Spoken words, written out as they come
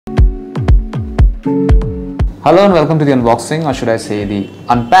Hello and welcome to the unboxing, or should I say the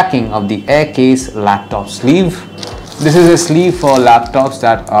unpacking of the Aircase laptop sleeve. This is a sleeve for laptops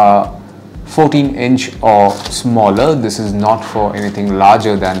that are 14-inch or smaller. This is not for anything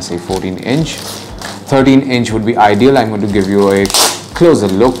larger than say 14-inch. 13-inch would be ideal. I'm going to give you a closer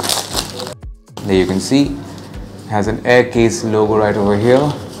look. There you can see it has an Aircase logo right over here.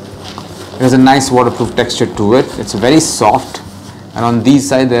 It has a nice waterproof texture to it. It's very soft, and on these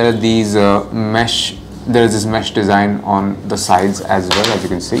sides there are these there is this mesh design on the sides as well, as you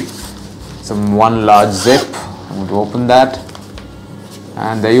can see. One large zip. I'm going to open that,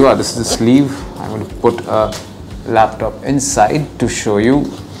 and there you are. This is the sleeve. I'm going to put a laptop inside to show you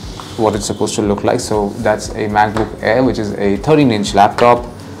what it's supposed to look like. So that's a MacBook Air, which is a 13-inch laptop.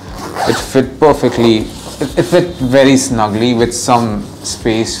 It fit perfectly. It fit very snugly with some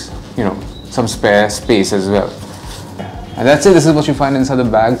space, some spare space as well. And that's it. This is what you find inside the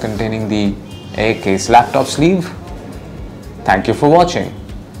bag containing the Aircase laptop sleeve. Thank you for watching.